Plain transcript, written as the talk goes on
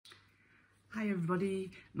Hi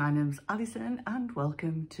everybody, my name's Alison and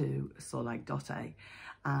welcome to sewlike.a,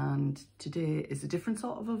 and today is a different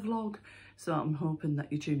sort of a vlog, so I'm hoping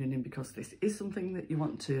that you're tuning in because this is something that you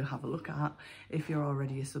want to have a look at. If you're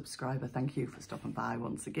already a subscriber, thank you for stopping by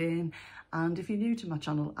once again, and if you're new to my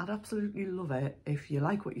channel, I'd absolutely love it if you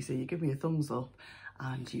like what you see, you give me a thumbs up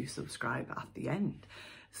and you subscribe at the end.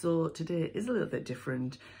 So today is a little bit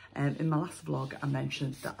different. In my last vlog I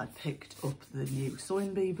mentioned that I picked up the new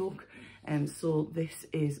Sewing Bee book, and so this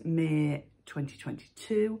is May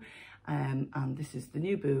 2022, and this is the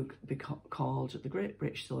new book called The Great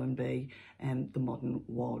British Sewing Bee and The Modern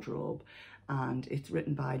Wardrobe, and it's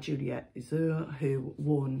written by Juliet, who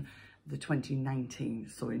won the 2019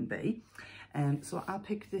 Sewing Bee. So I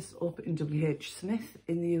picked this up in WH Smith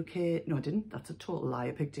in the UK. No, I didn't. That's a total lie.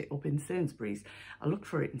 I picked it up in Sainsbury's. I looked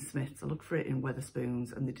for it in Smith's. I looked for it in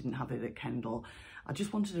Wetherspoons, and they didn't have it at Kendal. I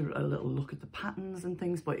just wanted a little look at the patterns and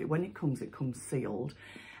things, but when it comes sealed.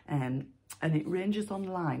 And it ranges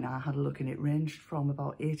online. I had a look and it ranged from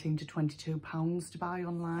about £18 to £22 to buy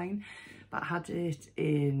online. But I had it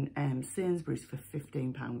in Sainsbury's for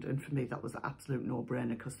 £15, and for me that was an absolute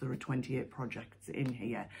no-brainer because there are 28 projects in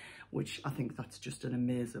here, which I think that's just an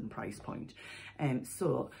amazing price point.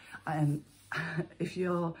 If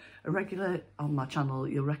you're a regular on my channel,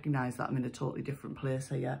 you'll recognise that I'm in a totally different place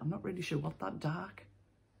here. I'm not really sure what that dark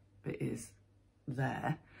bit is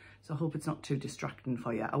there, so I hope it's not too distracting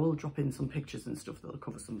for you. I will drop in some pictures and stuff that'll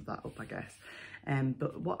cover some of that up, I guess.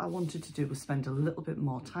 But what I wanted to do was spend a little bit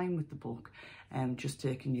more time with the book, just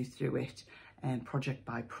taking you through it project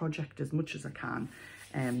by project as much as I can.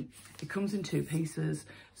 It comes in two pieces,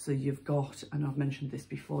 so you've got, and I've mentioned this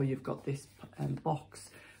before, you've got this box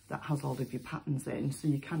that has all of your patterns in, so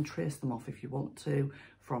you can trace them off if you want to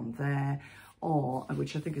from there, or,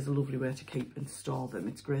 which I think is a lovely way to keep and store them.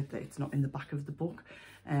 It's great that it's not in the back of the book,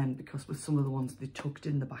 because with some of the ones they're tucked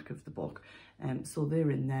in the back of the book, so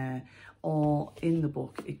they're in there, or in the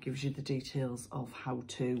book it gives you the details of how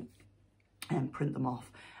to print them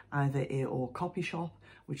off, either or copy shop,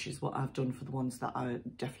 which is what I've done for the ones that I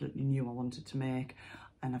definitely knew I wanted to make,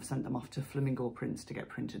 and I've sent them off to Flamingo Prints to get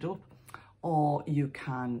printed up, or you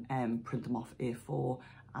can print them off A4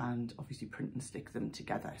 and obviously print and stick them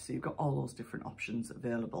together. So you've got all those different options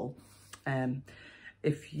available.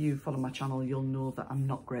 If you follow my channel, you'll know that I'm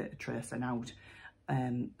not great at tracing out.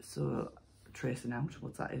 So tracing out,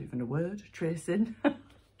 what's that even a word? Tracing,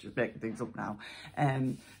 just making things up now.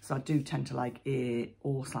 So I do tend to like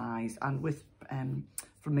A4 size, and with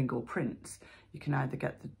Flamingo Prints, you can either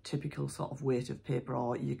get the typical sort of weight of paper,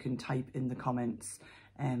 or you can type in the comments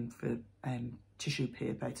for tissue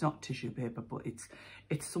paper. It's not tissue paper, but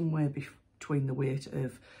it's somewhere between the weight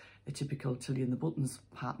of a typical Tilly and the Buttons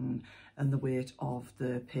pattern and the weight of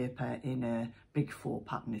the paper in a big 4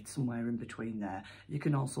 pattern. It's somewhere in between there. You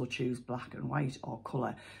can also choose black and white or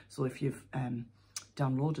colour. So if you've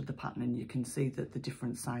downloaded the pattern and you can see that the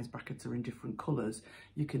different size brackets are in different colours,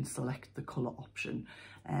 you can select the colour option.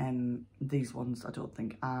 These ones I don't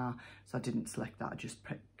think are, so I didn't select that, I just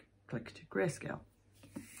clicked grayscale.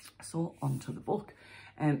 So onto the book.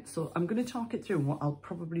 So I'm going to talk it through, and what I'll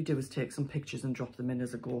probably do is take some pictures and drop them in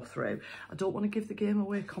as I go through. I don't want to give the game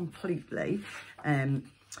away completely.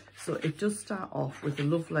 So it does start off with a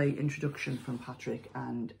lovely introduction from Patrick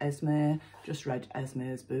and Esme. Just read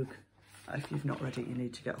Esme's book. If you've not read it, you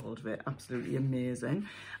need to get hold of it. Absolutely amazing.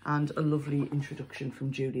 And a lovely introduction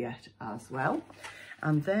from Juliet as well.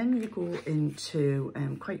 And then you go into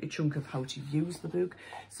quite a chunk of how to use the book.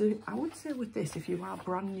 So I would say with this, if you are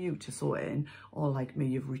brand new to sewing, or like me,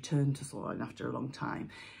 you've returned to sewing after a long time,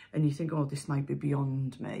 and you think, oh, this might be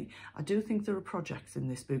beyond me, I do think there are projects in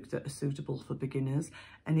this book that are suitable for beginners,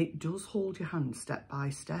 and it does hold your hand step by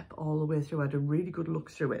step all the way through. I had a really good look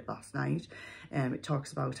through it last night. It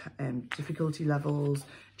talks about difficulty levels,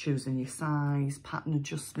 choosing your size, pattern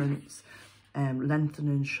adjustments,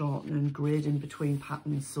 lengthening, shortening, grading between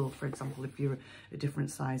patterns. So for example, if you're a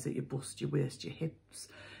different size at your bust, your waist, your hips,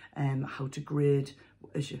 how to grade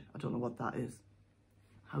as you, I don't know what that is,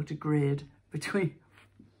 how to grade between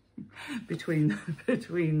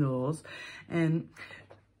those. And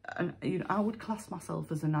you know, I would class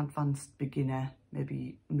myself as an advanced beginner,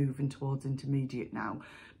 maybe moving towards intermediate now,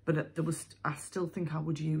 but I still think I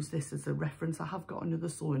would use this as a reference. I have got another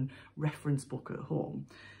sewing reference book at home,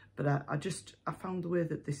 but I found the way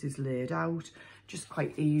that this is laid out just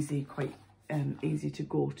quite easy, easy to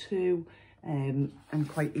go to, and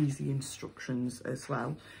quite easy instructions as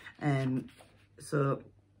well. So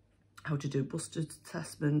how to do bust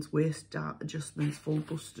assessments, waist dart adjustments, full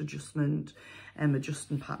bust adjustment,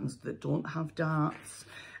 adjusting patterns that don't have darts,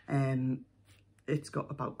 it's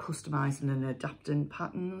got about customizing and adapting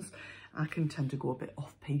patterns. I can tend to go a bit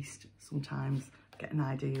off-piste sometimes, get an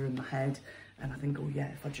idea in my head, and I think, oh yeah,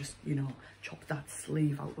 if I just, you know, chop that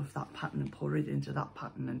sleeve out of that pattern and pour it into that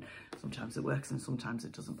pattern, and sometimes it works and sometimes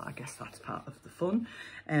it doesn't, but I guess that's part of the fun.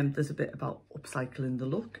 There's a bit about upcycling the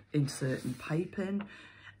look, inserting piping,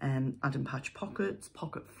 adding patch pockets,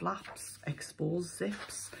 pocket flaps, exposed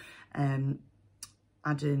zips,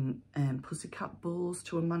 adding pussycat bows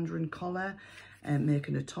to a mandarin collar,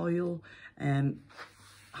 making a toil,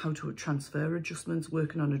 how to transfer adjustments,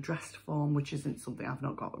 working on a dressed form, which isn't something, I've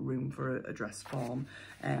not got room for a dressed form,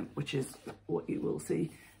 which is what you will see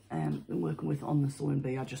I'm working with on the sewing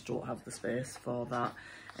bee. I just don't have the space for that.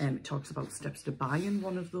 It talks about steps to buying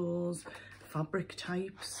one of those, fabric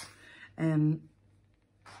types,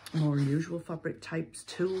 more unusual fabric types,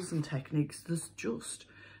 tools and techniques. There's just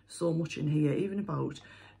so much in here, even about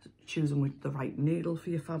choosing with the right needle for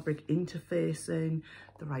your fabric, interfacing,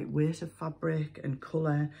 the right weight of fabric and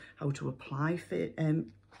colour, how to apply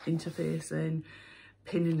interfacing,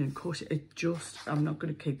 pinning and cutting. It just, I'm not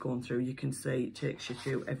going to keep going through. You can see it takes you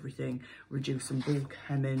through everything, reducing bulk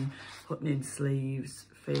hemming, putting in sleeves,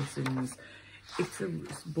 facings.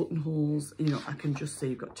 It's buttonholes, you know, I can just see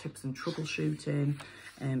you've got tips and troubleshooting,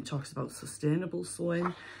 talks about sustainable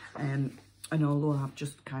sewing, and although I've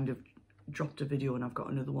just kind of dropped a video and I've got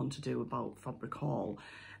another one to do about fabric haul,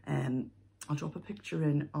 I'll drop a picture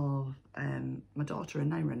in of my daughter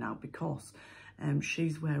Naira now, because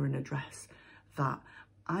she's wearing a dress that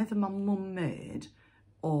either my mum made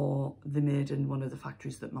or they made in one of the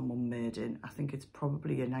factories that my mum made in. I think it's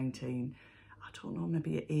probably a I don't know,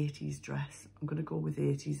 maybe an 80s dress. I'm going to go with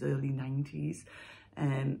 80s, early 90s.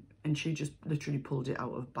 And she just literally pulled it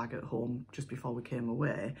out of a bag at home just before we came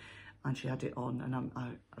away. And she had it on, and I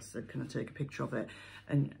said, can I take a picture of it?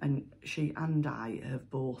 And she and I have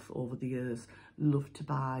both, over the years, loved to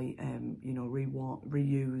buy, you know,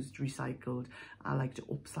 reused, recycled. I like to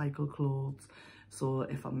upcycle clothes. So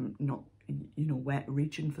if I'm not, you know,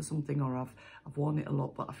 reaching for something, or I've worn it a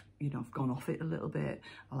lot, but I've gone off it a little bit,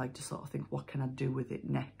 I like to sort of think, what can I do with it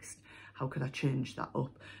next? How could I change that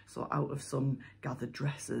up? So out of some gathered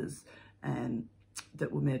dresses,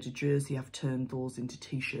 that were made of jersey, I've turned those into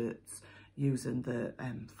t-shirts using the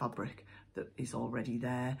fabric that is already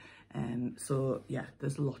there. So yeah,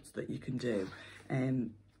 there's lots that you can do.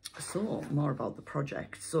 So more about the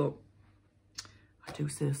project. So I do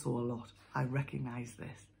say so a lot, I recognise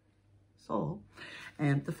this. So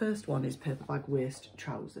the first one is paper bag waist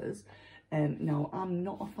trousers. Now, I'm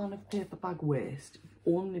not a fan of paper bag waist,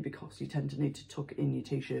 only because you tend to need to tuck in your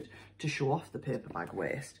t-shirt to show off the paper bag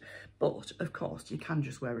waist. But of course, you can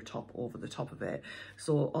just wear a top over the top of it.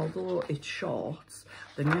 So although it's shorts,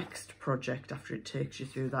 the next project after it takes you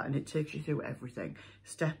through that, and it takes you through everything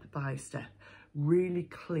step by step, really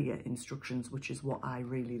clear instructions, which is what I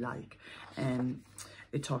really like.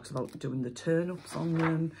 It talks about doing the turn-ups on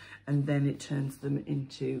them, and then it turns them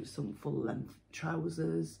into some full-length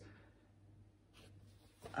trousers.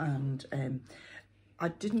 And I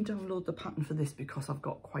didn't download the pattern for this because I've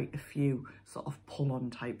got quite a few sort of pull-on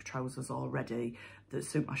type trousers already that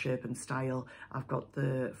suit my shape and style. I've got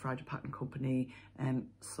the Hardie Pattern Company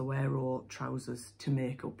Suero trousers to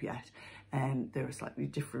make up yet. They're a slightly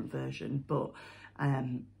different version, but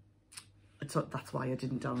so that's why I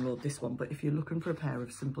didn't download this one. But if you're looking for a pair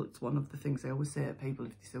of simple, it's one of the things I always say to people,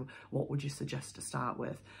 if they say, what would you suggest to start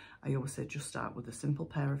with? I always say, just start with a simple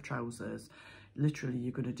pair of trousers. Literally,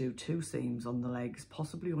 you're going to do 2 seams on the legs,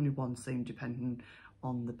 possibly only 1 seam, depending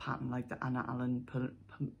on the pattern, like the Anna Allen, I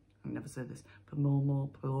never say this,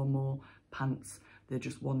 Pomomo pants. They're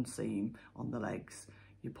just 1 seam on the legs.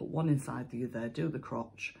 You put one inside the other, do the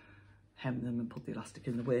crotch, hem them and put the elastic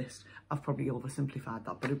in the waist. I've probably oversimplified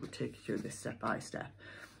that, but it would take you through this step by step.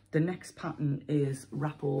 The next pattern is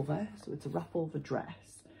wrap over, so it's a wrap over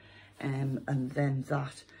dress, and then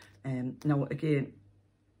that, now again,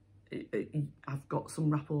 I've got some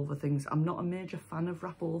wrap over things. I'm not a major fan of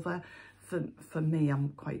wrap over. For me,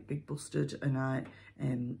 I'm quite big busted,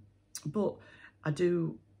 and but I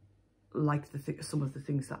do like some of the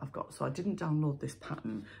things that I've got. So I didn't download this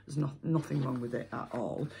pattern. There's nothing wrong with it at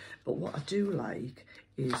all. But what I do like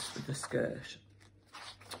is the skirt,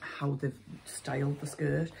 how they've styled the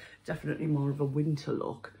skirt. Definitely more of a winter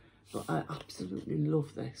look, but I absolutely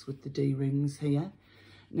love this with the D-rings here.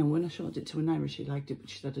 Now, when I showed it to Naira, she liked it, but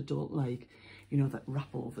she said, I don't like, you know, that wrap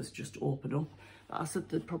overs just open up. But I said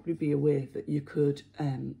there'd probably be a way that you could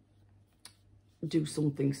do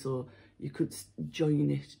something so you could join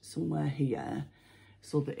it somewhere here,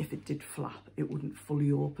 so that if it did flap, it wouldn't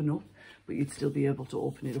fully open up, but you'd still be able to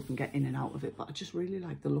open it up and get in and out of it. But I just really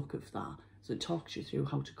like the look of that So it talks you through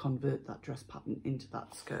how to convert that dress pattern into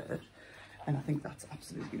that skirt. And I think that's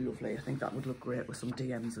absolutely lovely. I think that would look great with some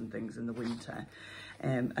DMs and things in the winter.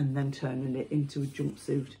 And then turning it into a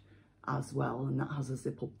jumpsuit as well. And that has a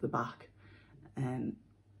zip up the back.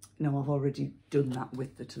 Now I've already done that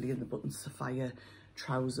with the Tilly and the Buttons Sapphire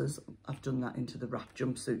trousers. I've done that into the wrap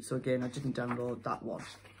jumpsuit. So again, I didn't download that one.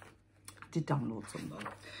 I did download some though.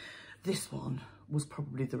 This one was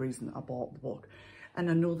probably the reason that I bought the book. And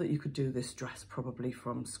I know that you could do this dress probably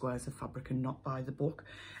from squares of fabric and not buy the book.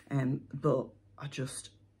 But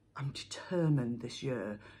I'm determined this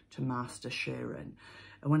year to master shirring.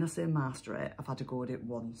 And when I say master it, I've had to go at it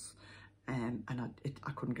once and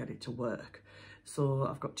I couldn't get it to work. So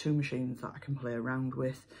I've got 2 machines that I can play around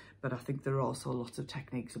with, but I think there are also lots of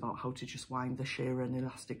techniques about how to just wind the shirring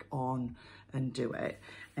elastic on and do it.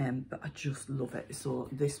 But I just love it. So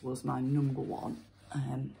this was my number one.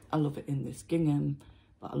 I love it in this gingham,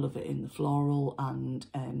 but I love it in the floral. And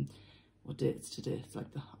what day it's today? It's like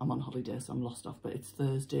I'm on holiday, so I'm lost off, but it's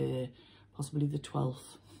Thursday, possibly the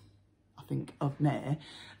 12th, I think, of May.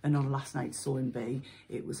 And on last night's sewing bee,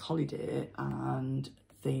 it was holiday and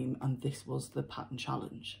theme, and this was the pattern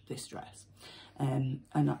challenge, this dress. And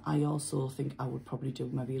I also think I would probably do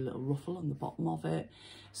maybe a little ruffle on the bottom of it.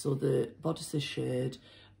 So the bodice is shirred.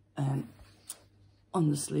 On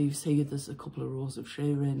the sleeves here, there's a couple of rows of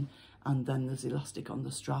shirring, and then there's elastic on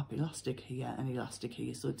the strap, elastic here and elastic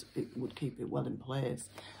here, so it would keep it well in place.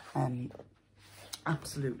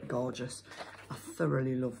 Absolutely gorgeous. I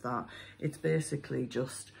thoroughly love that. It's basically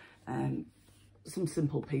just some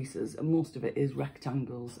simple pieces, and most of it is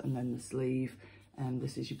rectangles, and then the sleeve, and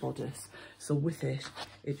this is your bodice. So with it,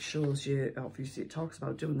 it shows you, obviously it talks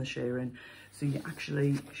about doing the shirring, so you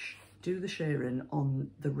actually do the shirring on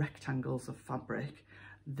the rectangles of fabric,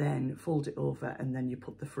 then fold it over, and then you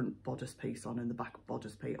put the front bodice piece on and the back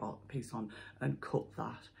bodice piece on and cut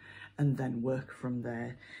that, and then work from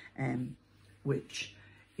there, which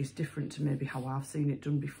is different to maybe how I've seen it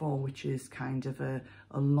done before, which is kind of a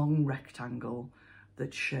long rectangle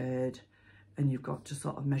that's shirred, and you've got to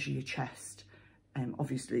sort of measure your chest.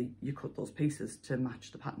 Obviously you cut those pieces to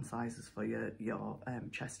match the pattern sizes for your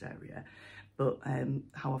chest area, but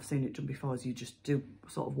how I've seen it done before is you just do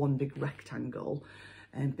sort of one big rectangle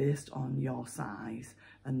based on your size,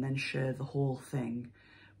 and then share the whole thing,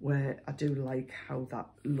 where I do like how that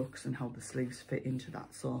looks and how the sleeves fit into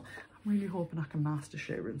that. So I'm really hoping I can master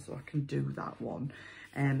shirring so I can do that one.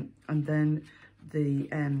 And then the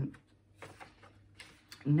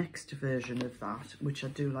next version of that, which I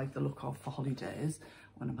do like the look of for holidays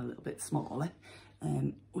when I'm a little bit smaller,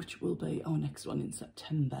 which will be our next one in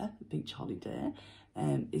September, beach holiday,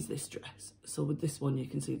 is this dress. So with this one, you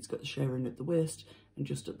can see it's got the shirring at the waist and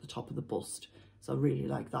just at the top of the bust. So I really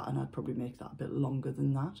like that, and I'd probably make that a bit longer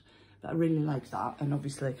than that. But I really like that, and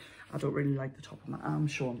obviously I don't really like the top of my arm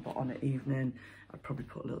shown, but on an evening I'd probably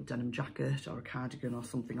put a little denim jacket or a cardigan or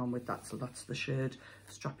something on with that. So that's the shirred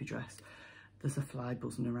strappy dress. There's a fly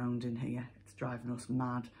buzzing around in here. It's driving us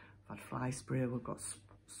mad. I've had fly spray, we've got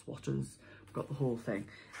swatters, we've got the whole thing.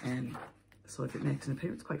 So if it makes an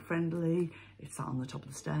appearance, quite friendly. It sat on the top of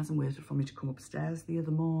the stairs and waited for me to come upstairs the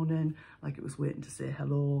other morning, like it was waiting to say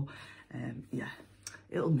hello. Yeah,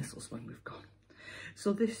 it'll miss us when we've gone.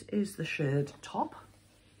 So this is the shirred top.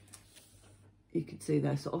 You can see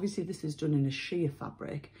there. So obviously this is done in a sheer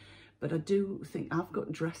fabric, but I do think I've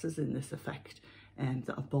got dresses in this effect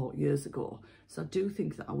that I bought years ago. So I do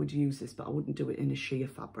think that I would use this, but I wouldn't do it in a sheer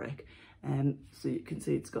fabric. So you can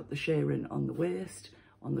see it's got the shirring on the waist,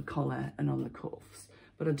 on the collar and on the cuffs.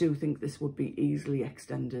 But I do think this would be easily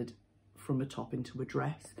extended from a top into a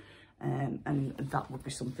dress. And that would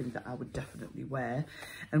be something that I would definitely wear.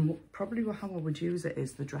 And probably how I would use it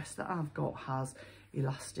is the dress that I've got has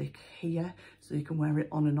elastic here, so you can wear it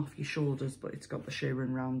on and off your shoulders, but it's got the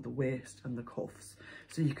shirring around the waist and the cuffs,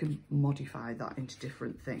 so you can modify that into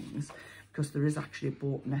different things. Because there is actually a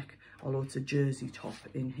boat neck, although it's a jersey top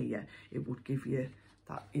in here, it would give you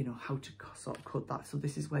that, you know, how to sort of cut that. So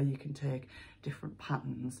this is where you can take different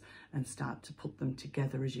patterns and start to put them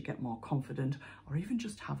together as you get more confident, or even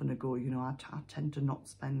just having a go. You know, I tend to not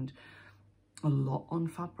spend a lot on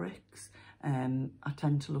fabrics. I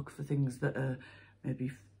tend to look for things that are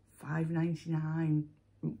maybe $5.99,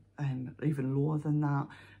 even lower than that.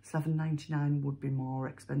 $7.99 would be more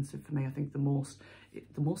expensive for me. I think the most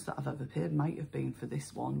that I've ever paid might have been for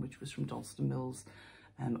this one, which was from Dalston Mills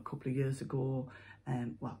a couple of years ago.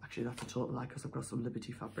 Well, actually that's a total lie, because I've got some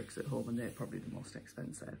Liberty fabrics at home and they're probably the most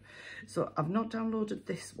expensive. So I've not downloaded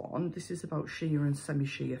this one. This is about sheer and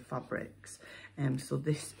semi-sheer fabrics. So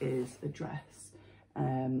this is a dress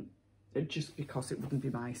just because it wouldn't be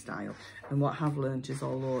my style. And what I have learned is,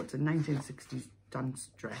 although it's a 1960s dance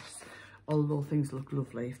dress, although things look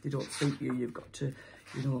lovely, if they don't suit you, you've got to,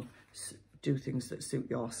 you know, do things that suit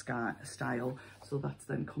your style. So that's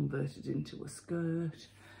then converted into a skirt.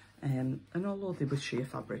 And although they were sheer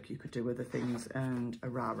fabric, you could do other things, and a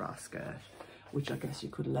rah-rah skirt, which I guess you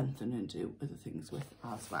could lengthen and do other things with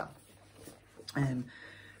as well.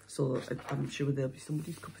 So I'm sure there'll be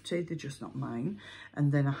somebody's cup of tea, they're just not mine.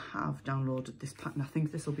 And then I have downloaded this pattern. I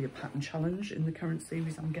think this will be a pattern challenge in the current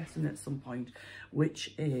series, I'm guessing at some point,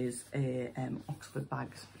 which is a Oxford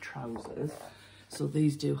bags trousers. So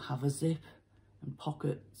these do have a zip and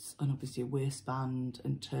pockets and obviously a waistband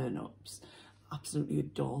and turn-ups. Absolutely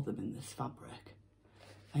adore them in this fabric.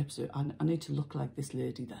 I need to look like this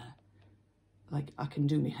lady there. Like, I can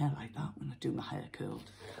do my hair like that when I do my hair curled.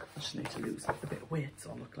 I just need to lose like a bit of weight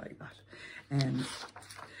so I look like that.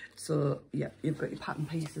 So yeah, you've got your pattern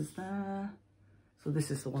pieces there. So this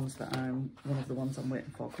is the ones that one of the ones I'm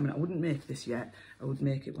waiting for coming. I wouldn't make this yet. I would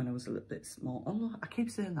make it when I was a little bit small. Although I keep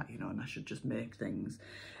saying that, you know, and I should just make things.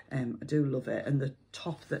 I do love it. And the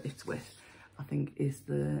top that it's with, I think, is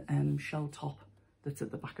the shell top that's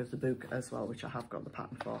at the back of the book as well, which I have got the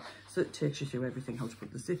pattern for. So it takes you through everything, how to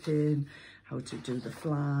put the zip in, how to do the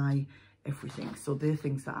fly, everything. So they're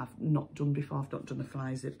things that I've not done before. I've not done a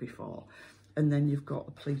fly zip before. And then you've got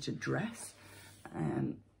a pleated dress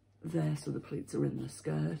there, so the pleats are in the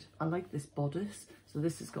skirt. I like this bodice. So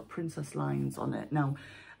this has got princess lines on it. Now,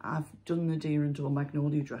 I've done the Deer and Door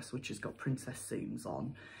Magnolia dress, which has got princess seams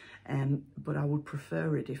on. But I would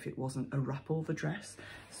prefer it if it wasn't a wrap over dress.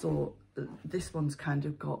 So this one's kind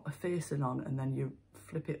of got a facing on, and then you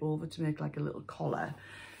flip it over to make like a little collar.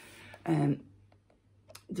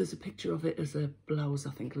 There's a picture of it as a blouse,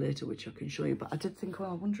 I think, later, which I can show you. But I did think,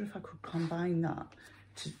 well, I wonder if I could combine that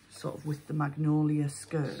to sort of with the magnolia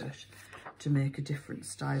skirt to make a different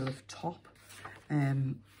style of top.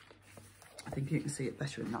 I think you can see it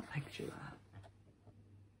better in that picture there.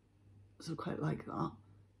 So quite like that.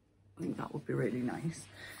 I think that would be really nice.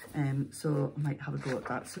 So I might have a go at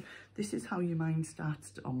that. So this is how your mind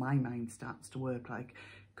starts to, or my mind starts to work. Like,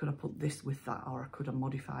 could I put this with that, or could I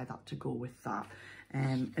modify that to go with that?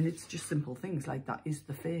 And it's just simple things like that is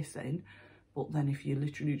the facing, but then if you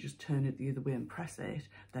literally just turn it the other way and press it,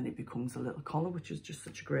 then it becomes a little collar, which is just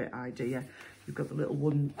such a great idea. You've got the little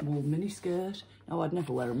wool mini skirt. Now, I'd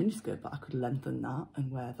never wear a mini skirt, but I could lengthen that and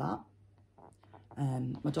wear that.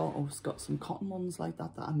 My daughter's got some cotton ones like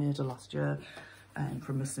that I made her last year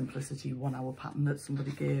from a Simplicity 1 hour pattern that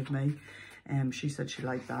somebody gave me. She said she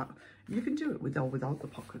liked that. You can do it with or without the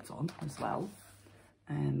pockets on as well.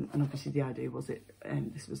 And obviously the idea was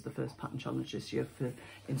this was the first pattern challenge this year for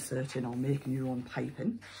inserting or making your own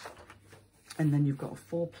piping. And then you've got a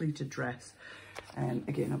 4 pleated dress.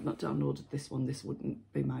 Again, I've not downloaded this one. This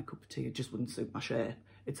wouldn't be my cup of tea. It just wouldn't suit my shape.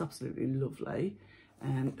 It's absolutely lovely.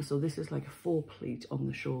 So this is like a 4 pleat on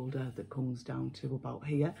the shoulder that comes down to about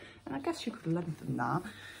here. And I guess you could lengthen that.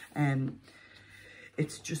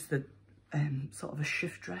 It's just that sort of a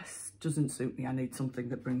shift dress doesn't suit me. I need something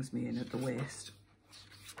that brings me in at the waist.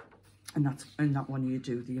 And that's in that one you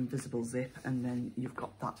do the invisible zip, and then you've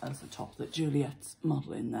got that as a top that Juliet's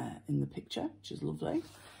modelling there in the picture, which is lovely.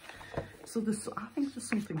 So I think there's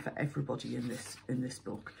something for everybody in this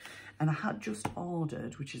book. And I had just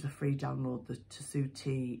ordered, which is a free download, the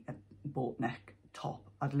Tessuti boat neck top.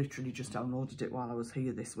 I'd literally just downloaded it while I was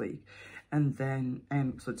here this week, and then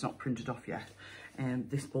so it's not printed off yet.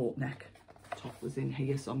 This boat neck top was in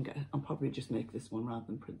here, so I'll probably just make this one rather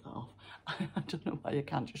than print that off. I don't know why I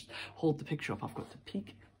can't just hold the picture up. I've got to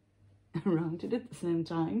peek around it at the same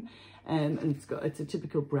time. And it's a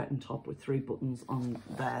typical Breton top with 3 buttons on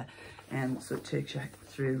there, so it takes you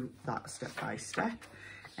through that step by step.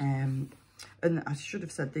 And I should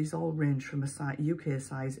have said these all range from a UK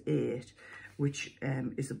size 8, which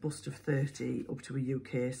is a bust of 30, up to a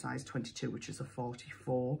UK size 22, which is a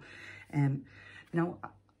 44. Now,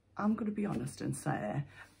 I'm going to be honest and say,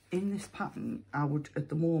 in this pattern, at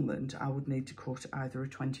the moment, I would need to cut either a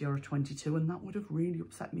 20 or a 22, and that would have really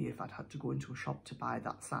upset me if I'd had to go into a shop to buy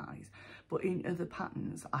that size. But in other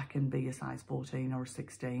patterns, I can be a size 14 or a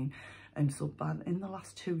 16, and so in the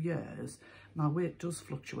last 2 years, my weight does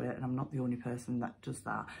fluctuate, and I'm not the only person that does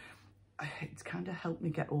that. It's kind of helped me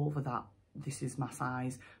get over that this is my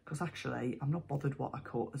size, because actually, I'm not bothered what I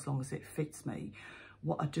cut as long as it fits me.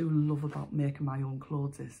 What I do love about making my own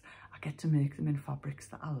clothes is I get to make them in fabrics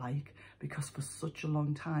that I like, because for such a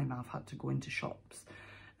long time I've had to go into shops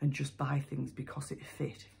and just buy things because it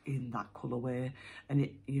fit in that colourway, and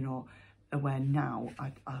it, you know, where now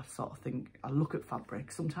I sort of think, I look at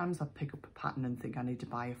fabric, sometimes I pick up a pattern and think I need to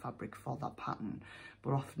buy a fabric for that pattern,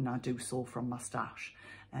 but often I do sew from my stash,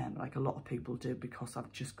 like a lot of people do, because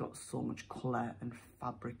I've just got so much colour and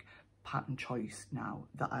fabric pattern choice now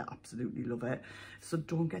that I absolutely love it. So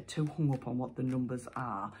don't get too hung up on what the numbers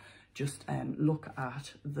are. Just look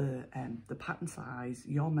at the pattern size,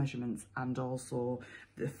 your measurements, and also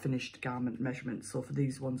the finished garment measurements. So for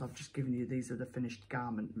these ones I've just given you, these are the finished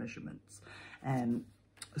garment measurements.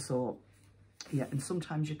 So yeah, and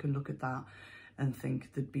sometimes you can look at that and think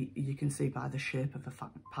you can see by the shape of a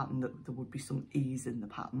pattern that there would be some ease in the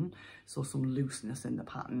pattern, so some looseness in the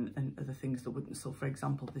pattern, and other things that wouldn't. So for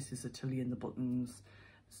example, this is a Tilly in the Buttons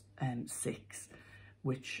 6,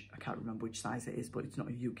 which I can't remember which size it is, but it's not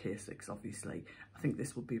a UK 6, obviously. I think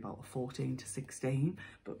this would be about a 14 to 16,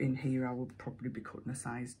 but in here I would probably be cutting a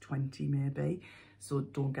size 20 maybe. So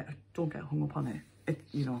don't get hung up on it.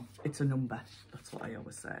 You know, it's a number. That's what I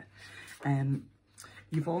always say.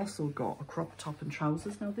 You've also got a crop top and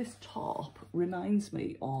trousers. Now this top reminds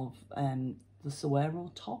me of the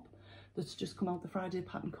Suero top that's just come out, the Friday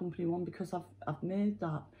Pattern Company one, because I've made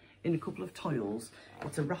that in a couple of toils.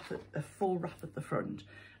 It's a full wrap at the front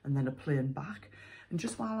and then a plain back. And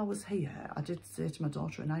just while I was here, I did say to my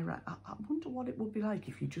daughter and I wonder what it would be like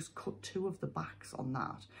if you just cut 2 of the backs on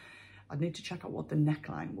that. I'd need to check out what the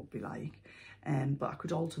neckline would be like, but I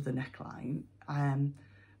could alter the neckline.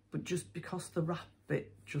 But just because the wrap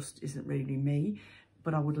bit just isn't really me,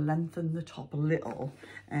 but I would lengthen the top a little.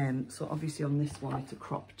 So obviously on this one, it's a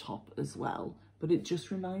crop top as well, but it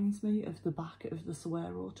just reminds me of the back of the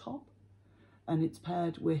Suero top. And it's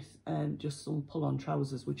paired with just some pull-on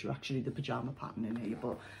trousers, which are actually the pyjama pattern in here,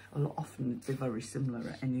 but often they're very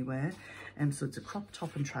similar anyway. So it's a crop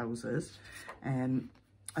top and trousers. And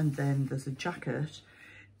then there's a jacket.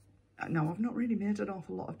 Now, I've not really made an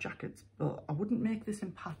awful lot of jackets, but I wouldn't make this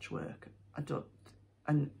in patchwork. I don't.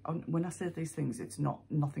 And when I say these things, it's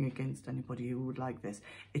nothing against anybody who would like this.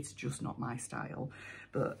 It's just not my style.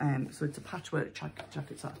 But so it's a patchwork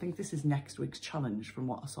jacket. So I think this is next week's challenge from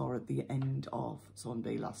what I saw at the end of Sewn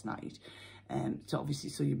Bee last night. So obviously,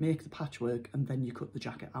 so you make the patchwork and then you cut the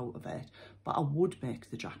jacket out of it. But I would make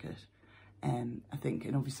the jacket. I think,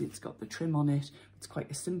 and obviously it's got the trim on it. It's quite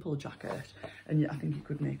a simple jacket, and I think you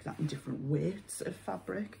could make that in different weights of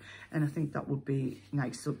fabric, and I think that would be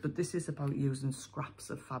nice. So, but this is about using scraps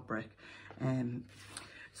of fabric, but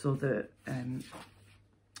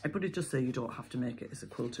it does say you don't have to make it as a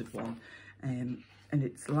quilted one, and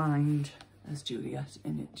it's lined as Juliet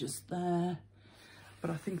in it just there. But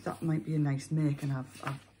I think that might be a nice make, and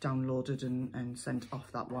I've downloaded and sent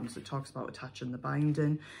off that one. So it talks about attaching the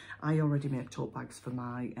binding. I already make tote bags for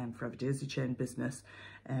my Forever Daisy chain business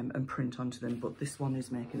and print onto them, but this one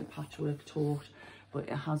is making a patchwork tote, but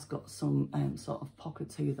it has got some sort of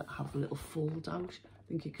pockets here that have a little fold out. I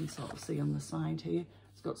think you can sort of see on the side here.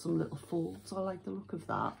 It's got some little folds. I like the look of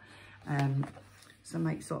that. So I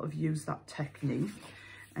might sort of use that technique.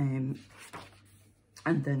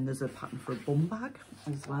 And then there's a pattern for a bum bag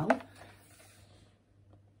as well.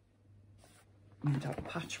 Made out of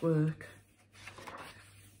patchwork.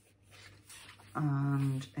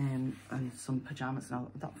 And some pyjamas. Now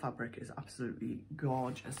that fabric is absolutely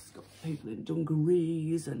gorgeous. It's got people in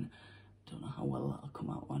dungarees, and don't know how well that'll come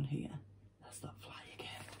out on here. There's that fly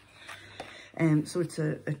again. So it's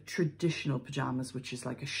a traditional pyjamas, which is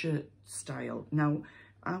like a shirt style. Now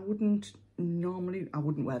I wouldn't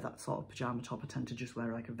wear that sort of pyjama top. I tend to just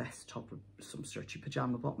wear like a vest top with some stretchy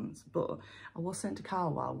pyjama bottoms. But I was saying to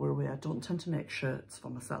Carl while we're away, I don't tend to make shirts for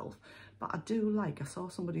myself, but I saw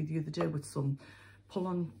somebody the other day with some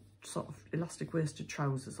pull-on sort of elastic waisted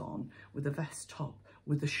trousers on with a vest top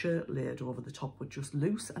with a shirt laid over the top with just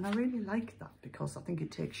loose, and I really like that because I think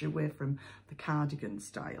it takes you away from the cardigan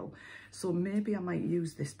style. So maybe I might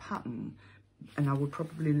use this pattern, and I would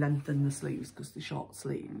probably lengthen the sleeves because they're short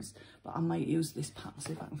sleeves, but I might use this pattern,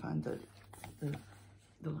 see if I can find the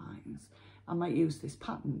lines. I might use this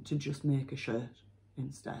pattern to just make a shirt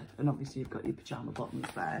instead, and obviously you've got your pyjama bottoms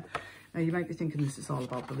there. Now you might be thinking this is all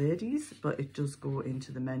about the ladies, but it does go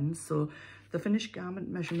into the men's. So the finished garment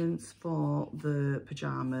measurements for the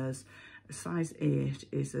pyjamas, size 8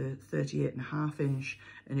 is a 38.5 inch,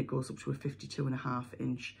 and it goes up to a 52.5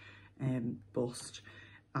 inch bust.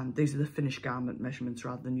 And these are the finished garment measurements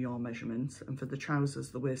rather than your measurements. And for the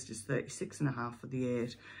trousers, the waist is 36.5 for the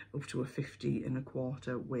 8, up to a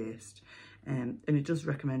 50.25 waist. And it does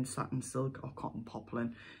recommend satin silk or cotton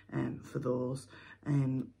poplin for those.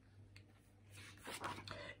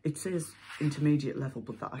 It says intermediate level,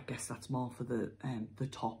 but that, I guess that's more for the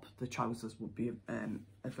top. The trousers would be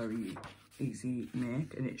a very easy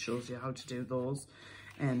make, and it shows you how to do those.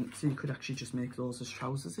 So you could actually just make those as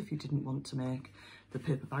trousers if you didn't want to make the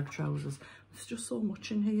paper bag trousers. There's just so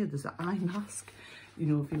much in here. There's an eye mask. You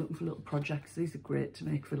know, if you're looking for little projects, these are great to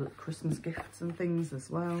make for little Christmas gifts and things as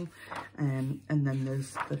well. And then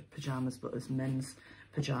there's the pyjamas, but as men's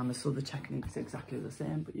pyjamas, so the technique's exactly the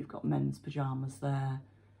same, but you've got men's pyjamas there.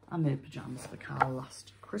 I made pyjamas for Carl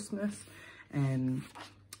last Christmas. I'll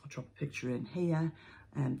drop a picture in here.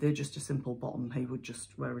 They're just a simple bottom. He would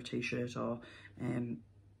just wear a t-shirt or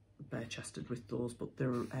bare-chested with those, but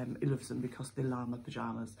they're he loves them because they're llama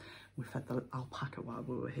pyjamas. We fed the alpaca while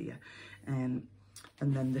we were here. And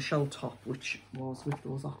then the shell top, which was with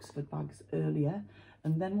those Oxford bags earlier.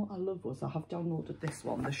 And then what I love was, I have downloaded this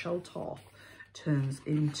one. The shell top turns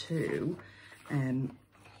into,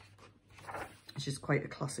 it's just quite a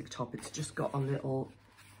classic top. It's just got a little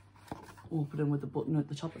opening with a button at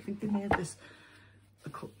the top. I think they made this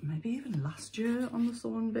maybe even last year on the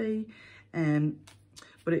Sewing Bee.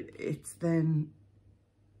 But it's then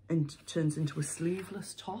turns into a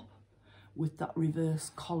sleeveless top with that reverse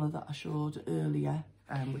collar that I showed earlier,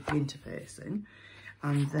 with the interfacing.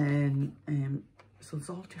 And then so it's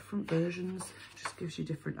all different versions, just gives you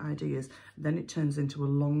different ideas. Then it turns into a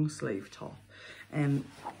long sleeve top.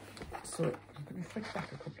 So I'm going to flick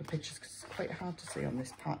back a couple of pictures because it's quite hard to see on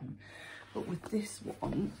this pattern. But with this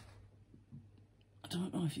one, I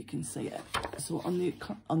don't know if you can see it. So on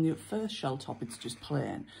the first shell top, it's just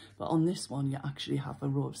plain, but on this one you actually have a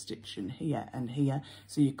row of stitching here and here,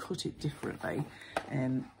 so you cut it differently.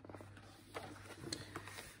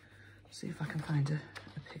 See if I can find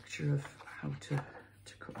a picture of how to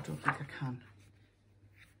cut. I don't think I can.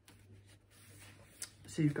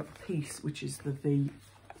 So you've got a piece which is the V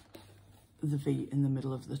in the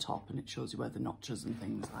middle of the top, and it shows you where the notches and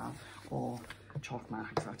things are, or chalk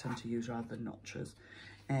marks I tend to use rather than notches.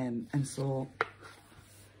 And so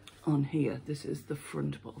on here, this is the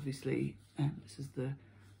front, but obviously this is the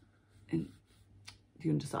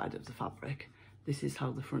underside of the fabric. This is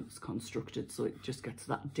how the front's constructed, so it just gets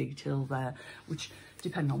that detail there, which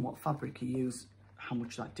depending on what fabric you use, how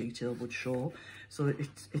much that detail would show. So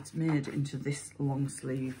it's made into this long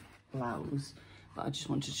sleeve blouse, but I just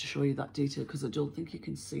wanted to show you that detail because I don't think you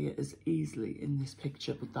can see it as easily in this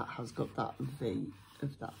picture, but that has got that V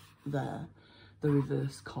of that there, the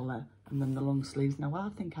reverse collar, and then the long sleeves. Now I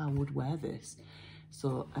think I would wear this,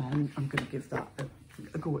 so I'm going to give that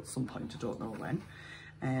a go at some point, I don't know when.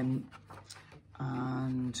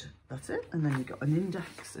 And that's it. And then you've got an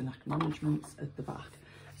index and acknowledgements at the back.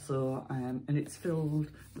 So, and it's filled,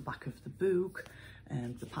 the back of the book,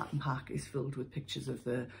 the pattern pack is filled with pictures of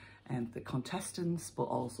the contestants, but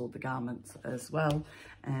also the garments as well.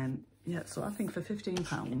 Yeah, so I think for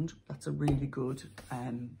 £15, that's a really good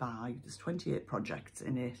buy. There's 28 projects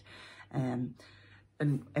in it. And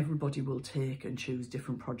everybody will take and choose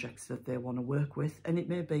different projects that they want to work with. And it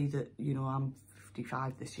may be that, you know, I'm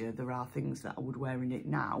 55 this year, there are things that I would wear in it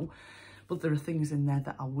now, but there are things in there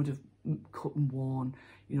that I would have cut and worn,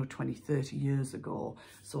 you know, 20, 30 years ago.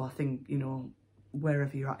 So I think, you know,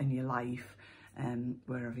 wherever you're at in your life,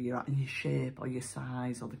 wherever you're at in your shape or your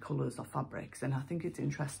size or the colours or fabrics, and I think it's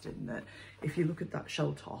interesting that if you look at that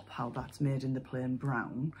shell top, how that's made in the plain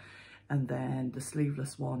brown, and then the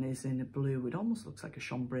sleeveless one is in a blue, it almost looks like a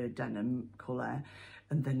chambray denim colour,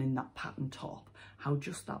 and then in that pattern top, how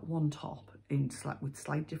just that one top with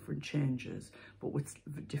slight different changes, but with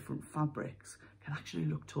different fabrics, can actually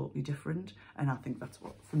look totally different. And I think that's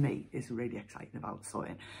what, for me, is really exciting about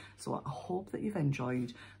sewing. So I hope that you've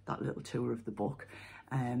enjoyed that little tour of the book.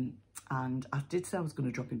 And I did say I was going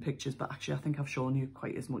to drop in pictures, but actually I think I've shown you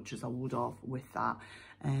quite as much as I would have with that.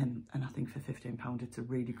 And I think for £15, it's a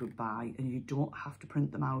really good buy, and you don't have to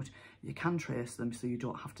print them out. You can trace them, so you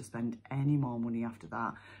don't have to spend any more money after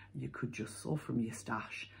that. You could just sew from your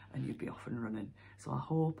stash and you'd be off and running. So I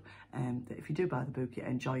hope that if you do buy the book, you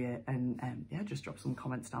enjoy it, and yeah, just drop some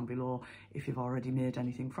comments down below if you've already made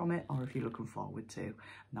anything from it or if you're looking forward to, and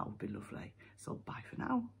that would be lovely. So bye for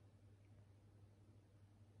now.